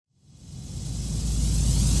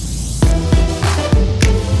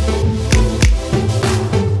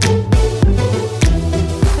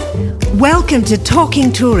Welcome to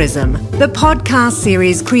Talking Tourism, the podcast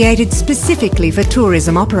series created specifically for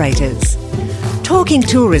tourism operators. Talking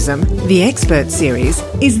Tourism, the expert series,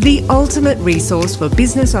 is the ultimate resource for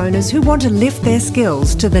business owners who want to lift their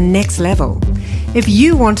skills to the next level. If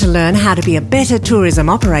you want to learn how to be a better tourism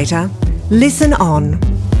operator, listen on.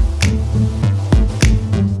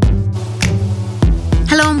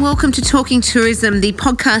 Hello and welcome to Talking Tourism, the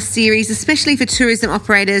podcast series especially for tourism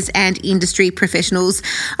operators and industry professionals.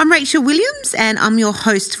 I'm Rachel Williams and I'm your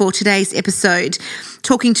host for today's episode.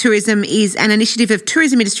 Talking Tourism is an initiative of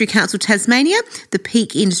Tourism Industry Council Tasmania, the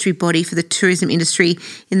peak industry body for the tourism industry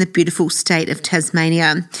in the beautiful state of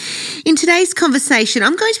Tasmania. In today's conversation,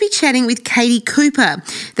 I'm going to be chatting with Katie Cooper,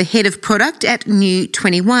 the head of product at New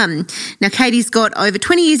 21. Now, Katie's got over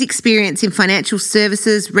 20 years' experience in financial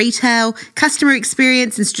services, retail, customer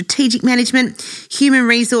experience and strategic management, human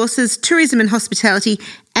resources, tourism and hospitality,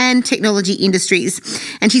 and technology industries.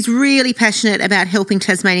 And she's really passionate about helping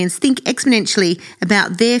Tasmanians think exponentially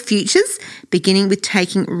about their futures, beginning with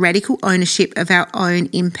taking radical ownership of our own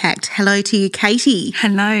impact. Hello to you, Katie.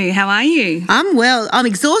 Hello, how are you? I'm well. I'm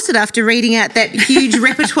exhausted after reading out that huge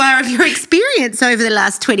repertoire of your experience over the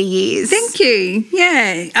last 20 years. Thank you.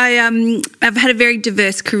 Yeah, I've had a very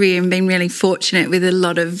diverse career and been really fortunate with a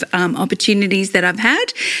lot of opportunities that I've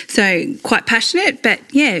had. So quite passionate, but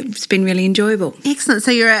yeah, it's been really enjoyable. Excellent.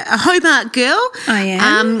 So you're a Hobart girl. I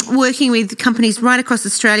am. Working with companies right across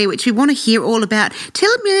Australia, which we want to hear all about.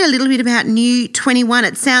 Tell me a little bit about New 21.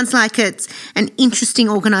 It sounds like it's an interesting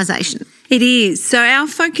organisation. It is. So our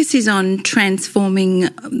focus is on transforming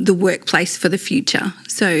the workplace for the future.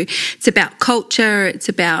 So it's about culture, it's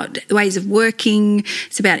about ways of working,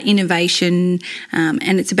 it's about innovation,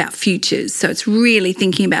 and it's about futures. So it's really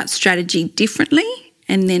thinking about strategy differently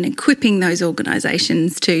and then equipping those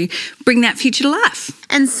organisations to bring that future to life.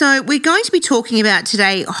 And so we're going to be talking about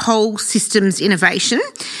today whole systems innovation,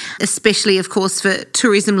 especially, of course, for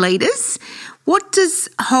tourism leaders. What does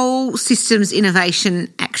whole systems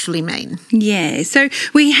innovation actually mean? Yeah, so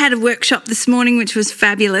we had a workshop this morning which was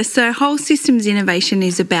fabulous. So whole systems innovation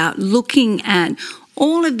is about looking at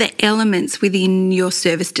all of the elements within your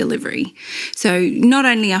service delivery. So not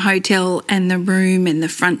only a hotel and the room and the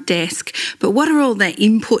front desk, but what are all the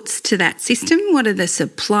inputs to that system? What are the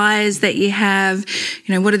suppliers that you have?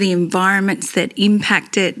 You know, what are the environments that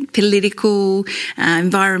impact it? Political,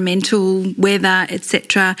 environmental, weather,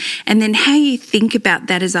 etc. And then how you think about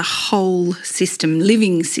that as a whole system,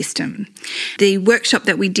 living system. The workshop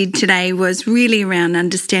that we did today was really around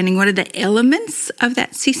understanding what are the elements of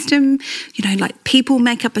that system, you know, like people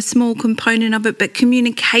make up a small component of it, but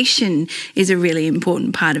communication is a really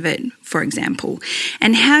important part of it, for example,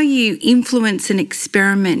 and how you influence and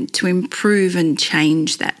experiment to improve and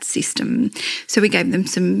change that system. So we gave them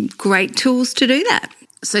some great tools to do that.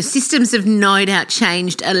 So systems have no doubt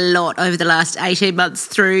changed a lot over the last 18 months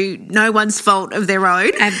through no one's fault of their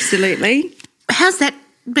own. Absolutely. How's that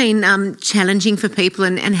been challenging for people,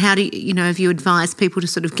 and how do you have you advised people to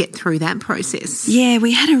sort of get through that process? Yeah,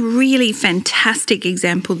 we had a really fantastic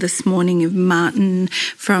example this morning of Martin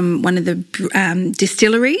from one of the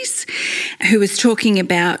distilleries who was talking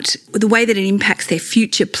about the way that it impacts their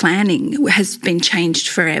future planning has been changed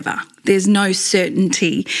forever. There's no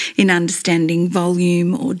certainty in understanding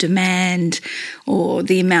volume or demand or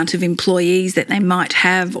the amount of employees that they might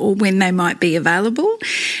have or when they might be available,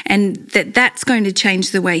 and that's going to change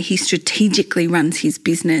the way he strategically runs his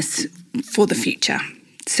business for the future.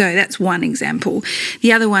 So that's one example.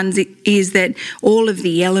 The other one is that all of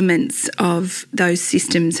the elements of those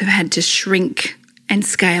systems have had to shrink and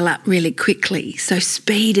scale up really quickly. So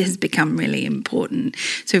speed has become really important.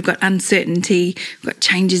 So we've got uncertainty, we've got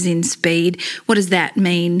changes in speed. What does that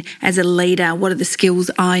mean as a leader? What are the skills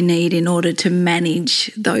I need in order to manage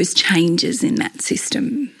those changes in that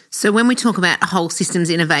system? So when we talk about whole systems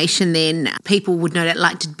innovation, then people would no doubt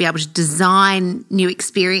like to be able to design new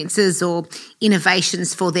experiences or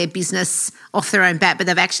innovations for their business off their own bat, but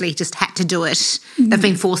they've actually just had to do it. They've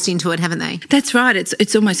been forced into it, haven't they? That's right.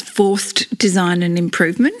 It's almost forced design and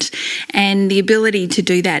improvement, and the ability to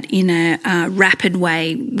do that in a rapid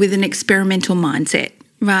way with an experimental mindset,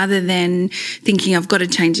 rather than thinking I've got to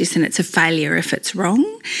change this and it's a failure if it's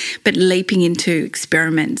wrong, but leaping into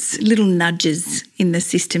experiments, little nudges in the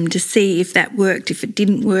system to see if that worked. If it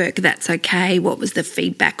didn't work, that's okay. What was the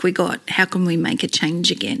feedback we got? How can we make a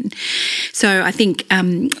change again? So I think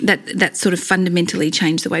that sort of fundamentally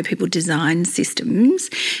changed the way people design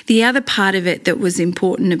systems. The other part of it that was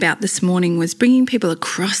important about this morning was bringing people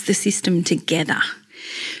across the system together.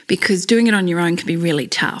 because doing it on your own can be really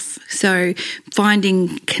tough. So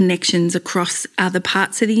finding connections across other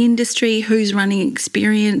parts of the industry, who's running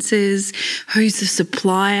experiences, who's the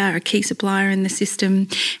supplier, a key supplier in the system,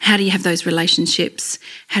 how do you have those relationships?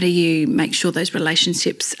 How do you make sure those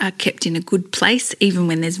relationships are kept in a good place, even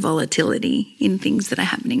when there's volatility in things that are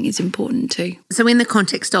happening, is important too. So in the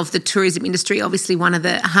context of the tourism industry, obviously one of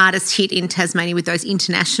the hardest hit in Tasmania with those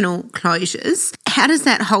international closures, how does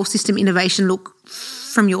that whole system innovation look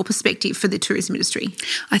from your perspective for the tourism industry?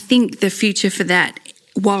 I think the future for that,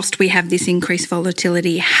 whilst we have this increased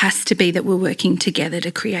volatility, has to be that we're working together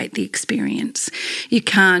to create the experience. You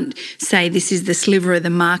can't say this is the sliver of the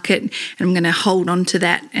market and I'm going to hold on to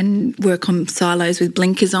that and work on silos with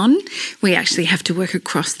blinkers on. We actually have to work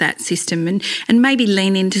across that system and maybe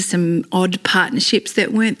lean into some odd partnerships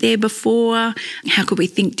that weren't there before. How could we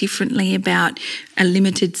think differently about a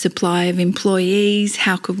limited supply of employees?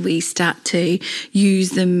 How could we start to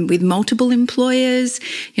use them with multiple employers?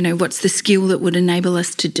 You know, what's the skill that would enable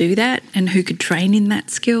us to do that, and who could train in that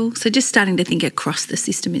skill? So just starting to think across the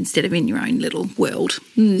system instead of in your own little world.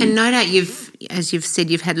 And no doubt as you've said,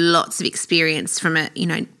 you've had lots of experience from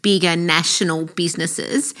bigger national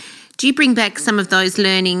businesses. Do you bring back some of those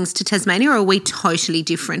learnings to Tasmania, or are we totally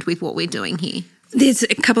different with what we're doing here? There's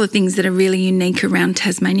a couple of things that are really unique around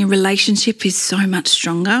Tasmania. Relationship is so much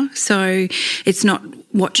stronger. So it's not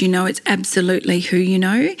what you know, it's absolutely who you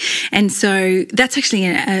know. And so that's actually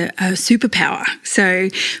a superpower. So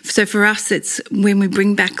for us, it's when we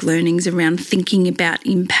bring back learnings around thinking about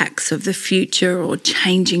impacts of the future or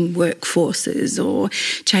changing workforces or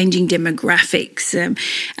changing demographics.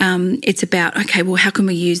 It's about, okay, well, how can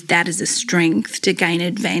we use that as a strength to gain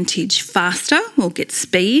advantage faster or get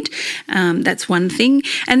speed? That's one thing.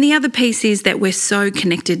 And the other piece is that we're so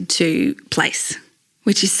connected to place,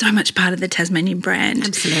 which is so much part of the Tasmanian brand.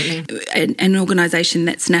 Absolutely. An organisation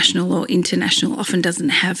that's national or international often doesn't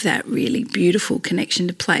have that really beautiful connection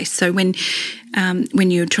to place. So when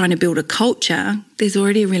you're trying to build a culture, there's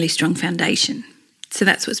already a really strong foundation. So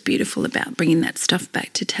that's what's beautiful about bringing that stuff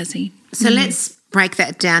back to Tassie. So let's break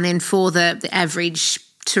that down then for the average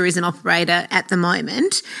tourism operator at the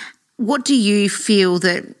moment. What do you feel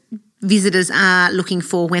that visitors are looking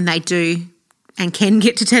for when they do and can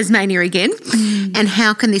get to Tasmania again? And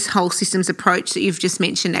how can this whole systems approach that you've just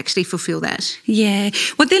mentioned actually fulfil that? Yeah,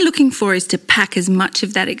 what they're looking for is to pack as much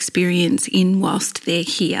of that experience in whilst they're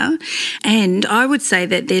here. And I would say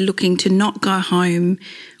that they're looking to not go home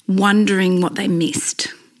wondering what they missed.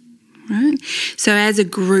 Right? So as a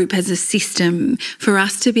group, as a system, for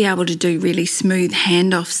us to be able to do really smooth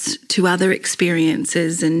handoffs to other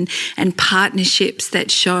experiences and partnerships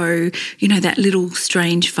that show, that little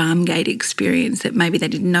strange farm gate experience that maybe they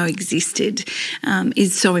didn't know existed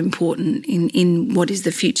is so important in what is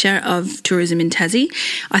the future of tourism in Tassie.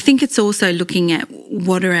 I think it's also looking at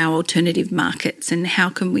what are our alternative markets and how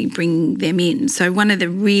can we bring them in. So one of the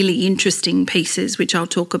really interesting pieces, which I'll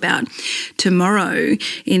talk about tomorrow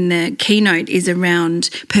in the keynote, is around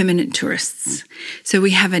permanent tourists. So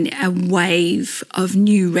we have a wave of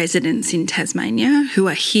new residents in Tasmania who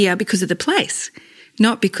are here because of the place,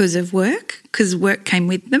 not because of work, because work came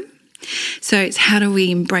with them. So it's how do we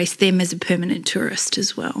embrace them as a permanent tourist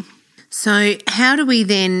as well? So how do we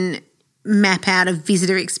then map out a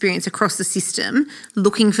visitor experience across the system,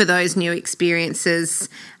 looking for those new experiences,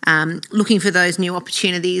 looking for those new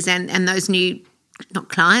opportunities and those new, not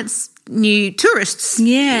clients, new tourists,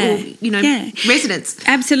 residents.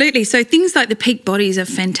 Absolutely. So things like the peak bodies are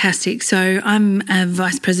fantastic. So I'm a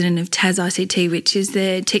vice president of Tas ICT, which is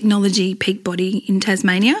the technology peak body in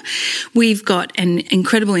Tasmania. We've got an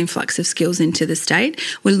incredible influx of skills into the state.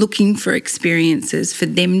 We're looking for experiences for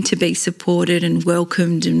them to be supported and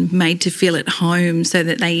welcomed and made to feel at home so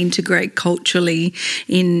that they integrate culturally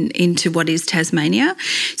into what is Tasmania.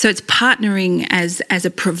 So it's partnering as a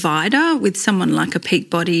provider with someone like a peak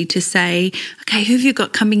body to say, okay, who have you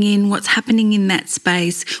got coming in? What's happening in that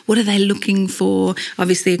space? What are they looking for?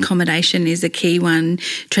 Obviously, accommodation is a key one.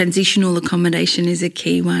 Transitional accommodation is a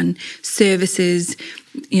key one. Services,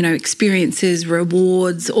 experiences,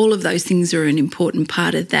 rewards, all of those things are an important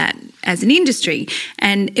part of that as an industry.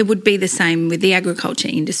 And it would be the same with the agriculture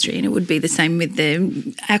industry, and it would be the same with the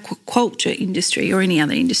aquaculture industry or any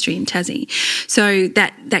other industry in Tassie. So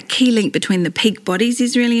that key link between the peak bodies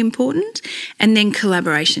is really important. And then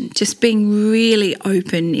collaboration, just being really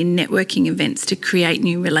open in networking events to create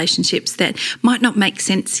new relationships that might not make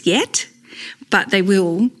sense yet, but they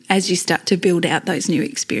will as you start to build out those new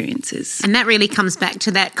experiences. And that really comes back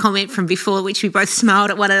to that comment from before, which we both smiled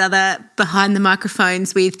at one another behind the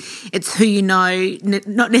microphones with, it's who you know,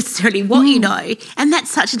 not necessarily what you know. And that's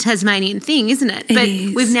such a Tasmanian thing, isn't it? It but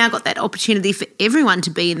is. We've now got that opportunity for everyone to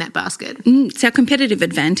be in that basket. It's our competitive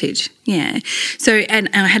advantage, yeah. So, and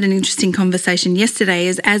I had an interesting conversation yesterday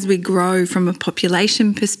as we grow from a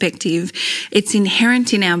population perspective, it's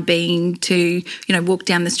inherent in our being to, walk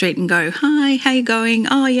down the street and go, hi, how you going?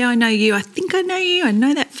 Oh, yeah, I know you. I think I know you. I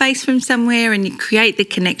know that face from somewhere, and you create the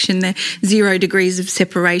connection, the 0 degrees of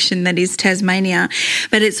separation that is Tasmania.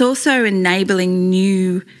 But it's also enabling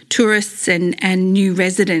new tourists and new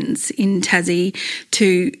residents in Tassie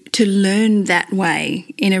to learn that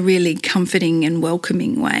way in a really comforting and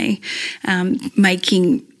welcoming way,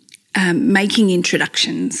 making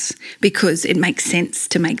introductions because it makes sense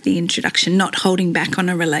to make the introduction, not holding back on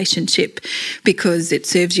a relationship because it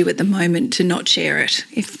serves you at the moment to not share it,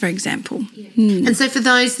 if, for example. Yeah. And so for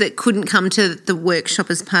those that couldn't come to the workshop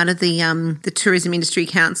as part of the Tourism Industry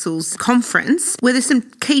Council's conference, were there some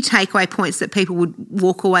key takeaway points that people would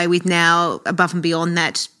walk away with now above and beyond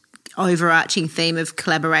that overarching theme of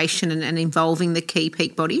collaboration and involving the key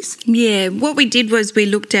peak bodies? Yeah, what we did was we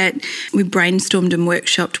brainstormed and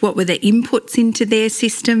workshopped what were the inputs into their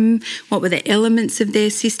system, what were the elements of their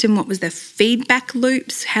system, what was the feedback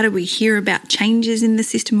loops, how do we hear about changes in the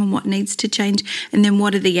system and what needs to change, and then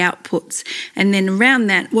what are the outputs. And then around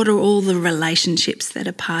that, what are all the relationships that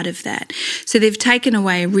are part of that. So they've taken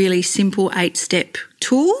away a really simple 8-step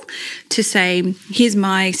tool to say, here's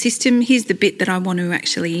my system, here's the bit that I want to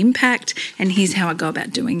actually impact, and here's how I go about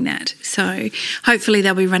doing that. So hopefully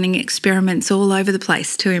they'll be running experiments all over the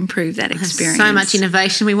place to improve that experience. So much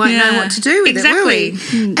innovation, we won't know what to do with it, will we?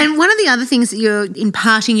 And one of the other things that you're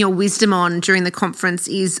imparting your wisdom on during the conference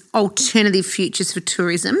is alternative futures for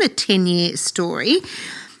tourism, a 10-year story.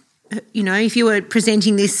 If you were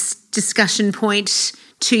presenting this discussion point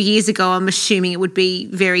 2 years ago, I'm assuming it would be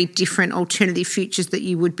very different alternative futures that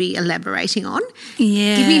you would be elaborating on.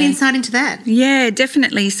 Yeah. Give me an insight into that. Yeah,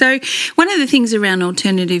 definitely. So one of the things around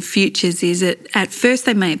alternative futures is that at first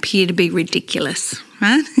they may appear to be ridiculous,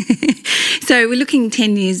 right? So we're looking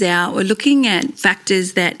 10 years out. We're looking at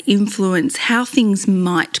factors that influence how things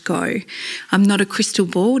might go. I'm not a crystal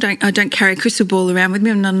ball. I don't carry a crystal ball around with me.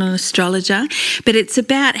 I'm not an astrologer. But it's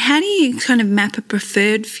about how do you kind of map a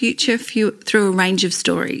preferred future through a range of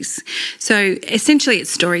stories. So essentially it's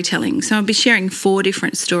storytelling. So I'll be sharing 4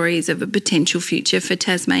 different stories of a potential future for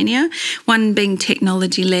Tasmania, one being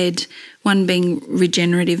technology-led, one being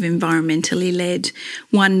regenerative, environmentally led,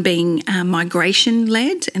 one being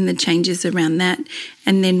migration-led and the changes around that,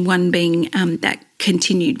 and then one being that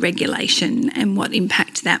continued regulation and what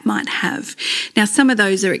impact that might have. Now, some of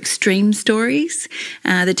those are extreme stories.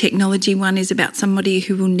 The technology one is about somebody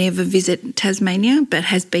who will never visit Tasmania but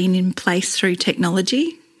has been in place through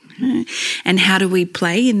technology. And how do we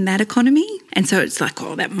play in that economy? And so it's like,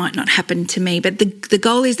 oh, that might not happen to me. But the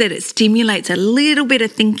goal is that it stimulates a little bit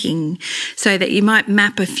of thinking so that you might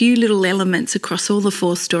map a few little elements across all the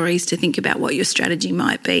 4 stories to think about what your strategy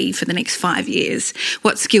might be for the next 5 years,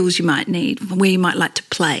 what skills you might need, where you might like to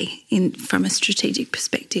play in from a strategic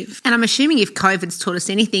perspective. And I'm assuming if COVID's taught us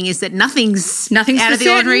anything is that nothing's out for of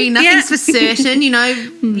the ordinary, nothing's for certain.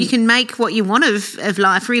 You can make what you want of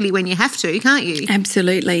life really when you have to, can't you?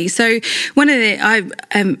 Absolutely. So I'm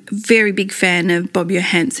a very big fan of Bob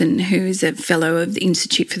Johansen, who is a fellow of the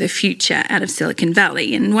Institute for the Future out of Silicon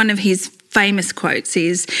Valley. And one of his famous quotes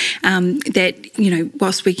is that,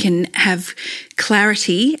 whilst we can have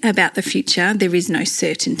clarity about the future, there is no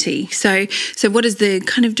certainty. So what is the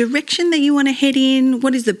kind of direction that you want to head in?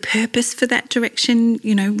 What is the purpose for that direction?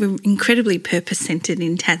 We're incredibly purpose-centred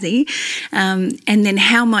in Tassie. And then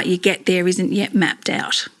how might you get there isn't yet mapped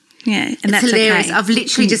out. Yeah, and it's that's hilarious. okay. I've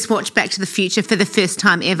literally just watched Back to the Future for the first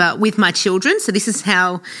time ever with my children. So this is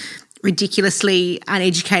how ridiculously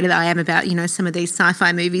uneducated I am about, some of these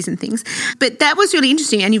sci-fi movies and things. But that was really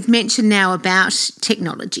interesting. And you've mentioned now about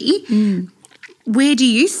technology. Where do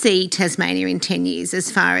you see Tasmania in 10 years as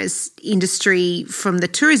far as industry from the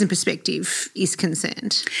tourism perspective is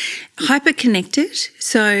concerned? Hyper-connected.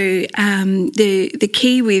 So the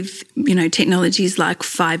key with, technologies like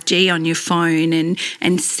 5G on your phone and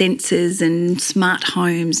sensors and smart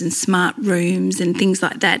homes and smart rooms and things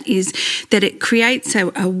like that is that it creates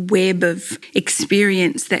a web of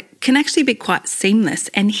experience that can actually be quite seamless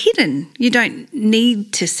and hidden. You don't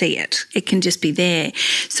need to see it. It can just be there.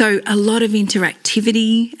 So a lot of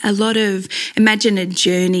interactivity, imagine a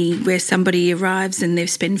journey where somebody arrives and they've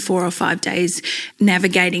spent 4 or 5 days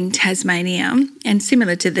navigating Tasmania, and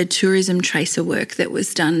similar to the tourism tracer work that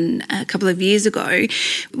was done a couple of years ago,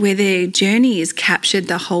 where their journey is captured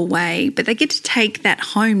the whole way, but they get to take that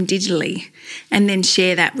home digitally and then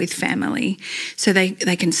share that with family, so they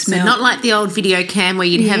can smell. So not like the old video cam where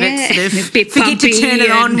you'd have it sort of forget to turn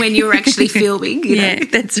it on when you were actually filming. You know?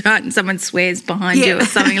 That's right, and someone swears behind you or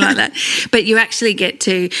something like that. But you actually get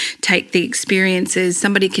to take the experiences.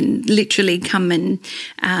 Somebody can literally come and,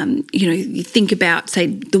 you think about, say,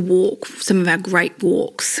 the walk, some of our great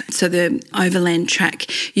walks. So the overland track,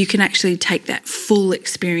 you can actually take that full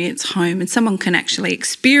experience home, and someone can actually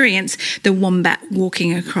experience the wombat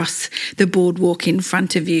walking across the boardwalk in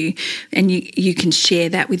front of you, and you can share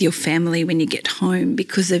that with your family when you get home,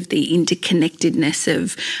 because of the interconnectedness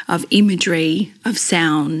of imagery, of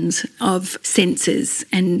sounds, of senses,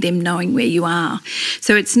 and them knowing where you are.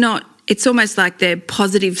 So it's almost like the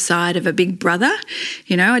positive side of a big brother.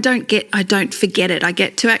 I don't forget it. I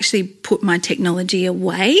get to actually put my technology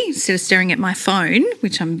away instead of staring at my phone,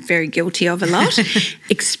 which I'm very guilty of a lot,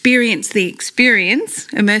 experience the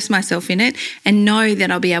experience, immerse myself in it, and know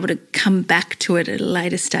that I'll be able to come back to it at a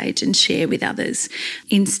later stage and share with others,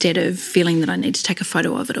 instead of feeling that I need to take a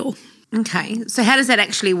photo of it all. Okay, so how does that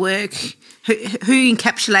actually work? Who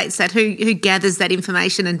encapsulates that? Who gathers that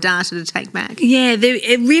information and data to take back? Yeah,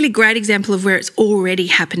 a really great example of where it's already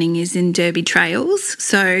happening is in Derby Trails.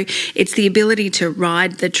 So it's the ability to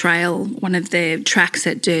ride the trail, one of the tracks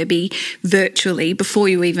at Derby, virtually before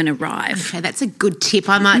you even arrive. Okay, that's a good tip.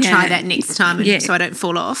 I might try that next time so I don't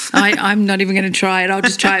fall off. I'm not even going to try it. I'll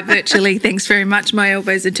just try it virtually. Thanks very much. My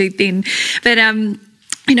elbows are too thin. But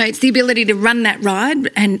it's the ability to run that ride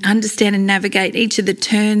and understand and navigate each of the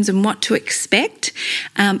turns and what to expect,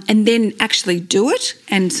 and then actually do it.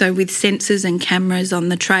 And so with sensors and cameras on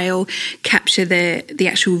the trail, capture the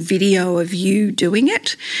actual video of you doing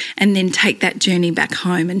it, and then take that journey back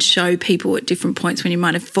home and show people at different points when you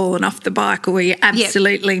might have fallen off the bike or where you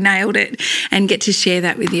absolutely nailed it, and get to share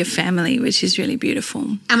that with your family, which is really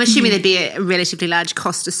beautiful. I'm assuming there'd be a relatively large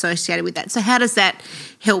cost associated with that. So how does that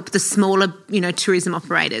help the smaller, tourism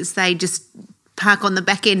operators? They just park on the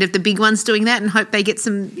back end of the big ones doing that and hope they get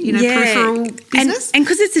some, peripheral business? And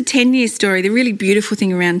because it's a 10-year story, the really beautiful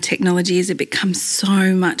thing around technology is it becomes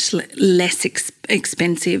so much less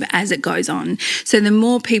expensive as it goes on. So the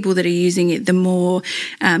more people that are using it, the more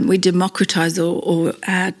we democratise or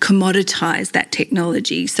commoditise that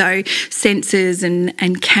technology. So sensors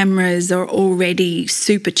and cameras are already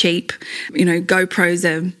super cheap. GoPros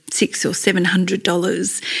are $600 or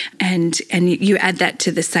 $700, and you add that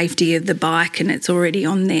to the safety of the bike and it's already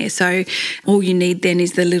on there. So all you need then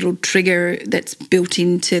is the little trigger that's built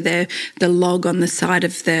into the log on the side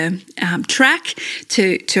of the track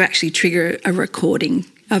to actually trigger a recording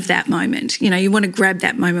of that moment. You want to grab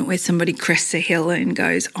that moment where somebody crests a hill and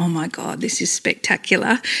goes, oh my God, this is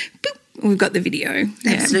spectacular. Boop. We've got the video.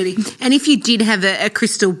 Absolutely. Yeah. And if you did have a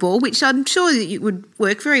crystal ball, which I'm sure that it would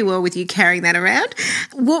work very well with you carrying that around,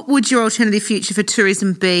 what would your alternative future for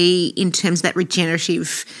tourism be in terms of that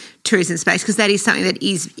regenerative tourism space? Because that is something that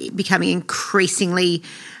is becoming increasingly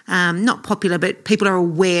not popular, but people are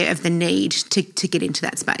aware of the need to get into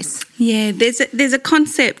that space. Yeah, there's a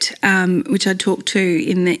concept which I talked to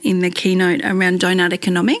in the keynote around donut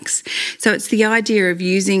economics. So it's the idea of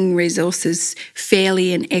using resources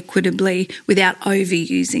fairly and equitably without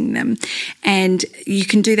overusing them, and you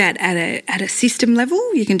can do that at a system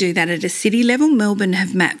level. You can do that at a city level. Melbourne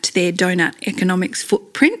have mapped their donut economics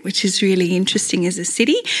footprint, which is really interesting as a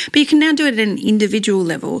city. But you can now do it at an individual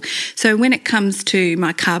level. So when it comes to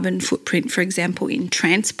my carbon footprint, for example, in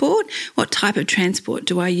transport, what type of transport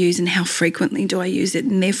do I use and how frequently do I use it?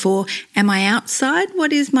 And therefore, am I outside?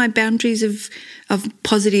 What is my boundaries of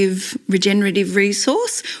positive regenerative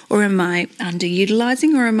resource, or am I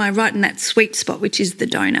underutilising, or am I right in that sweet spot, which is the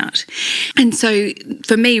donut? And so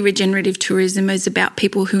for me, regenerative tourism is about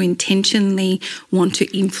people who intentionally want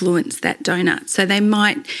to influence that donut. So they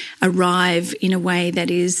might arrive in a way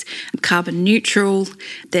that is carbon neutral,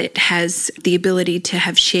 that has the ability to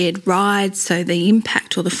have shared rides, so the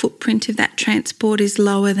impact or the footprint of that transport is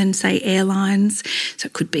lower than, say, airlines. So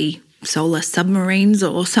it could be solar submarines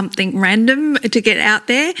or something random to get out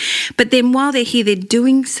there. But then while they're here, they're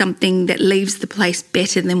doing something that leaves the place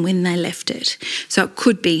better than when they left it. So it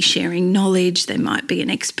could be sharing knowledge. They might be an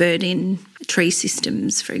expert in tree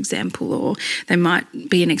systems, for example, or they might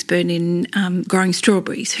be an expert in growing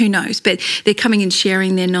strawberries, who knows. But they're coming and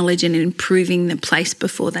sharing their knowledge and improving the place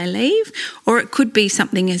before they leave. Or it could be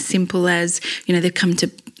something as simple as,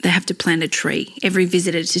 they have to plant a tree. Every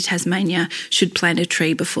visitor to Tasmania should plant a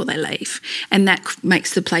tree before they leave. And that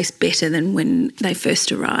makes the place better than when they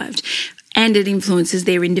first arrived. And it influences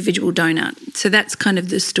their individual donut. So that's kind of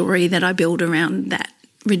the story that I build around that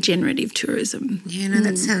regenerative tourism. Yeah, no,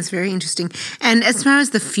 that sounds very interesting. And as far as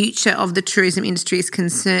the future of the tourism industry is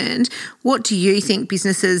concerned, what do you think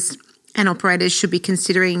businesses and operators should be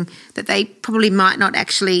considering that they probably might not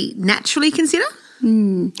actually naturally consider?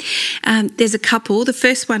 There's a couple. The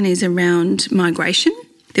first one is around migration.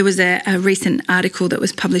 There was a recent article that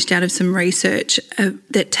was published out of some research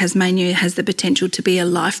that Tasmania has the potential to be a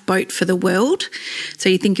lifeboat for the world. So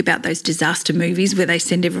you think about those disaster movies where they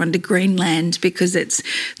send everyone to Greenland because it's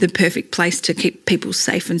the perfect place to keep people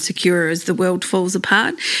safe and secure as the world falls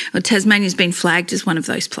apart. Well, Tasmania's been flagged as one of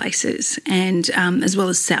those places, and as well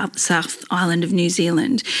as South Island of New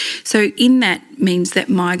Zealand. So in that means that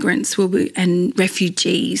migrants and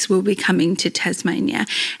refugees will be coming to Tasmania,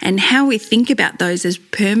 and how we think about those as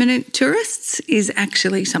permanent tourists is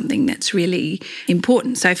actually something that's really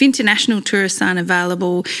important. So if international tourists aren't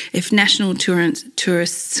available, if national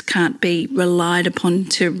tourists can't be relied upon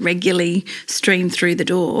to regularly stream through the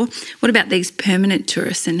door, what about these permanent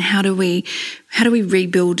tourists, and how do we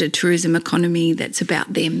rebuild a tourism economy that's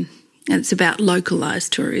about them? And it's about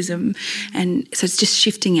localised tourism, and so it's just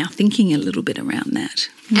shifting our thinking a little bit around that.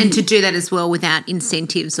 And to do that as well without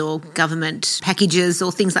incentives or government packages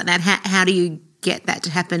or things like that, how do you get that to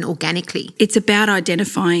happen organically? It's about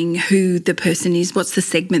identifying who the person is, what's the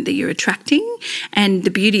segment that you're attracting. And the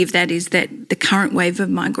beauty of that is that the current wave of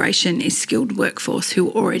migration is skilled workforce who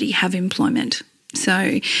already have employment.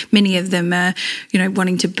 So many of them are,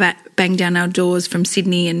 wanting to bang down our doors from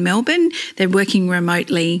Sydney and Melbourne. They're working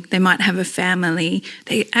remotely. They might have a family.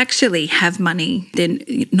 They actually have money. They're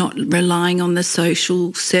not relying on the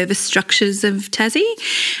social service structures of Tassie.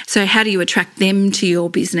 So how do you attract them to your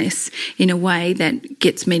business in a way that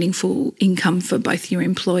gets meaningful income for both your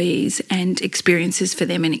employees and experiences for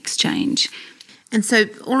them in exchange? And so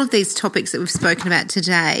all of these topics that we've spoken about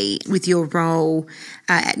today with your role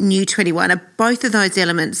at New 21, are both of those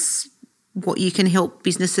elements what you can help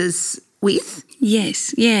businesses with?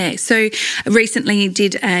 Yes, yeah. So recently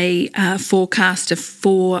did a forecast of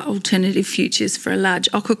 4 alternative futures for a large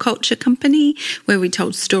aquaculture company where we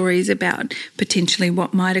told stories about potentially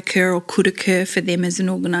what might occur or could occur for them as an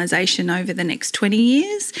organisation over the next 20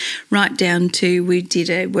 years, right down to we did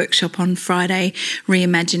a workshop on Friday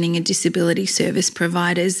reimagining a disability service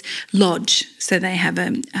provider's lodge. So they have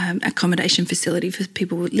an accommodation facility for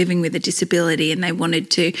people living with a disability, and they wanted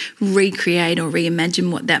to recreate or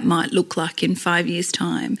reimagine what that might look like in 5 years'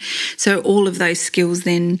 time. So all of those skills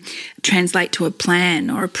then translate to a plan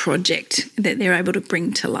or a project that they're able to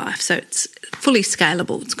bring to life. So it's fully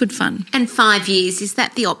scalable. It's good fun. And 5 years, is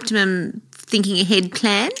that the optimum thinking ahead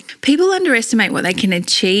plan? People underestimate what they can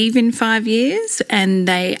achieve in 5 years, and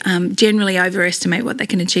they generally overestimate what they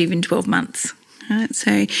can achieve in 12 months. Right?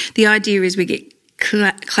 So the idea is we get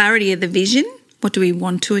clarity of the vision. What do we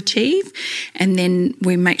want to achieve? And then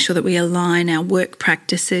we make sure that we align our work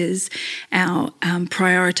practices, our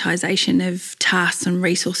prioritisation of tasks and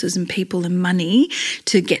resources and people and money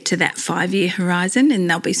to get to that 5-year horizon, and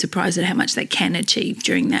they'll be surprised at how much they can achieve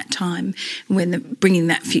during that time when they're bringing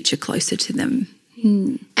that future closer to them.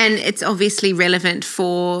 And it's obviously relevant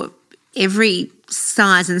for every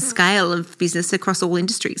size and scale of business across all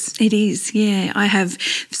industries. It is, yeah. I have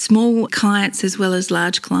small clients as well as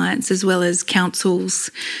large clients, as well as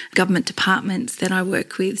councils, government departments that I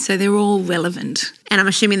work with. So they're all relevant. And I'm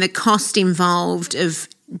assuming the cost involved of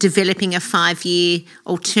developing a 5-year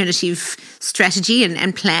alternative strategy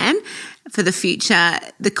and plan for the future,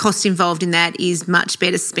 the cost involved in that is much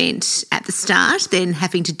better spent at the start than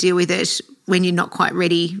having to deal with it when you're not quite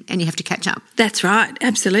ready and you have to catch up. That's right,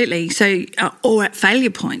 absolutely. So, or at failure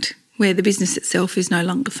point, where the business itself is no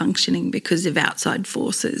longer functioning because of outside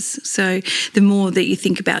forces. So the more that you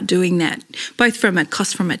think about doing that, both from a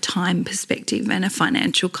cost from a time perspective and a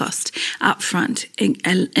financial cost upfront,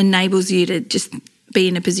 it enables you to just be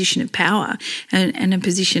in a position of power and a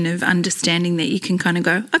position of understanding that you can kind of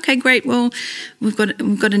go, okay, great, well, we've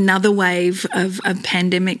got another wave of a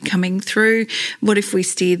pandemic coming through. What if we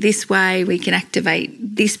steer this way? We can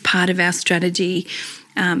activate this part of our strategy.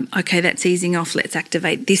 Okay, that's easing off. Let's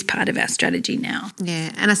activate this part of our strategy now.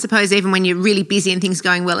 Yeah, and I suppose even when you're really busy and things are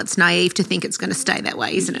going well, it's naive to think it's going to stay that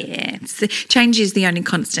way, isn't it? Yeah, change is the only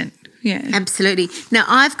constant. Yeah, absolutely. Now,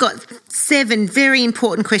 I've got 7 very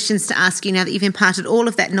important questions to ask you now that you've imparted all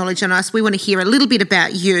of that knowledge on us. We want to hear a little bit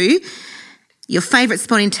about you, your favourite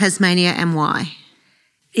spot in Tasmania and why.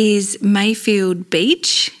 Is Mayfield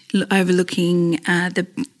Beach, overlooking the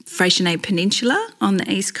Freycinet Peninsula on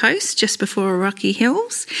the east coast, just before Rocky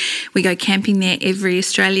Hills. We go camping there every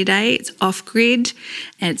Australia Day. It's off-grid.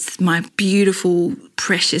 It's my beautiful,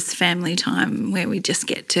 precious family time where we just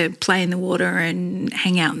get to play in the water and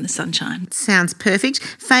hang out in the sunshine. Sounds perfect.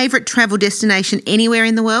 Favourite travel destination anywhere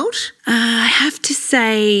in the world? I have to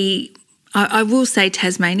say, I will say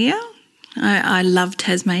Tasmania. I love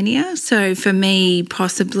Tasmania. So for me,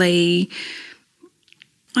 possibly,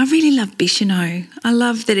 I really love Bicheno. I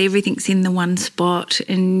love that everything's in the one spot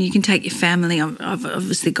and you can take your family. I've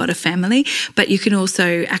obviously got a family, but you can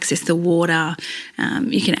also access the water.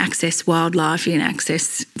 You can access wildlife. You can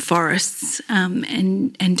access forests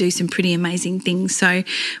and do some pretty amazing things. So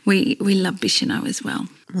we love Bicheno as well.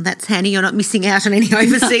 Well, that's handy. You're not missing out on any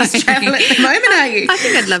overseas travel at the moment, are you? I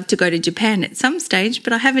think I'd love to go to Japan at some stage,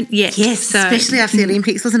 but I haven't yet. Yes, especially after the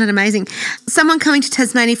Olympics. Wasn't it amazing? Someone coming to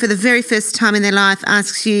Tasmania for the very first time in their life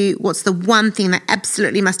asks you what's the one thing they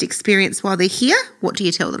absolutely must experience while they're here. What do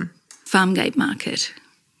you tell them? Farmgate Market.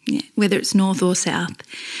 Yeah, whether it's north or south,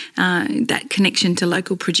 that connection to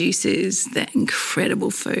local producers, that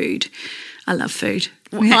incredible food. I love food.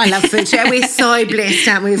 I love food too. We're so blessed,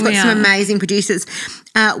 aren't we? We've got some amazing producers.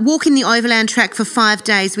 Walking the overland track for 5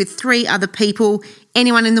 days with 3 other people.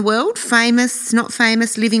 Anyone in the world, famous, not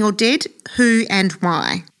famous, living or dead, who and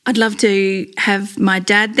why? I'd love to have my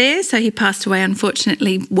dad there. So he passed away,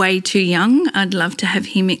 unfortunately, way too young. I'd love to have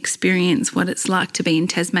him experience what it's like to be in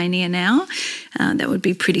Tasmania now. That would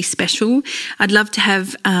be pretty special. I'd love to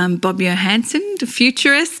have Bob Johansson, the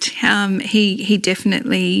futurist. He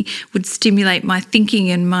definitely would stimulate my thinking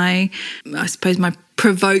and my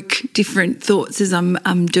provoke different thoughts as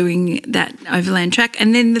I'm doing that overland track.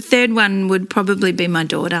 And then the third one would probably be my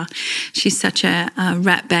daughter. She's such a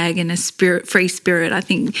rat bag and a free spirit. I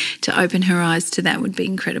think to open her eyes to that would be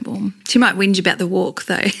incredible. She might whinge about the walk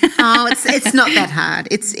though. Oh, it's not that hard.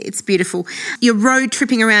 It's beautiful. You're road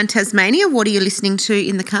tripping around Tasmania. What are you listening to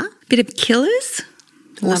in the car? Bit of Killers.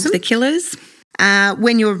 Awesome. Love the Killers.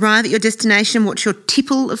 When you arrive at your destination, what's your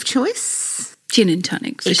tipple of choice? Gin and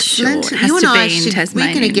tonic, for Excellent. sure. It has you and to I be in Tasmania.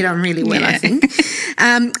 We're going to get on really well, I think.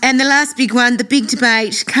 And the last big one, the big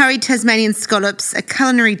debate, curried Tasmanian scallops, a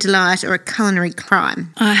culinary delight or a culinary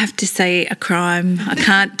crime? I have to say a crime. I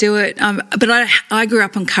can't do it. But I grew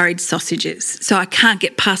up on curried sausages, so I can't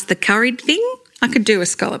get past the curried thing. I could do a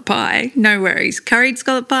scallop pie, no worries. Curried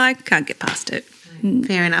scallop pie, can't get past it.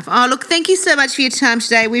 Fair enough. Oh, look, thank you so much for your time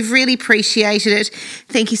today. We've really appreciated it.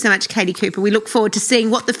 Thank you so much, Katie Cooper. We look forward to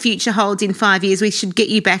seeing what the future holds in 5 years. We should get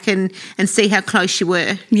you back and see how close you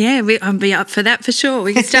were. Yeah, I'll be up for that for sure.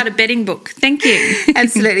 We can start a betting book. Thank you.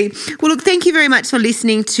 Absolutely. Well, look, thank you very much for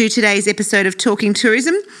listening to today's episode of Talking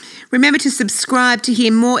Tourism. Remember to subscribe to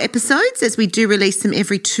hear more episodes as we do release them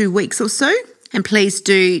every 2 weeks or so. And please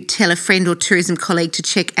do tell a friend or tourism colleague to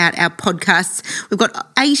check out our podcasts. We've got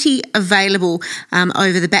 80 available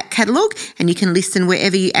over the back catalogue, and you can listen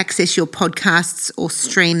wherever you access your podcasts or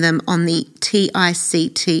stream them on the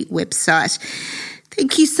TICT website.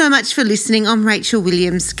 Thank you so much for listening. I'm Rachel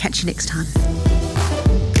Williams. Catch you next time.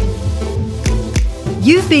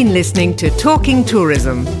 You've been listening to Talking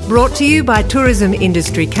Tourism, brought to you by Tourism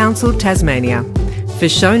Industry Council Tasmania. For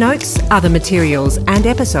show notes, other materials and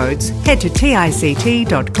episodes, head to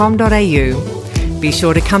tict.com.au. Be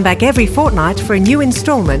sure to come back every fortnight for a new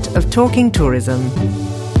instalment of Talking Tourism.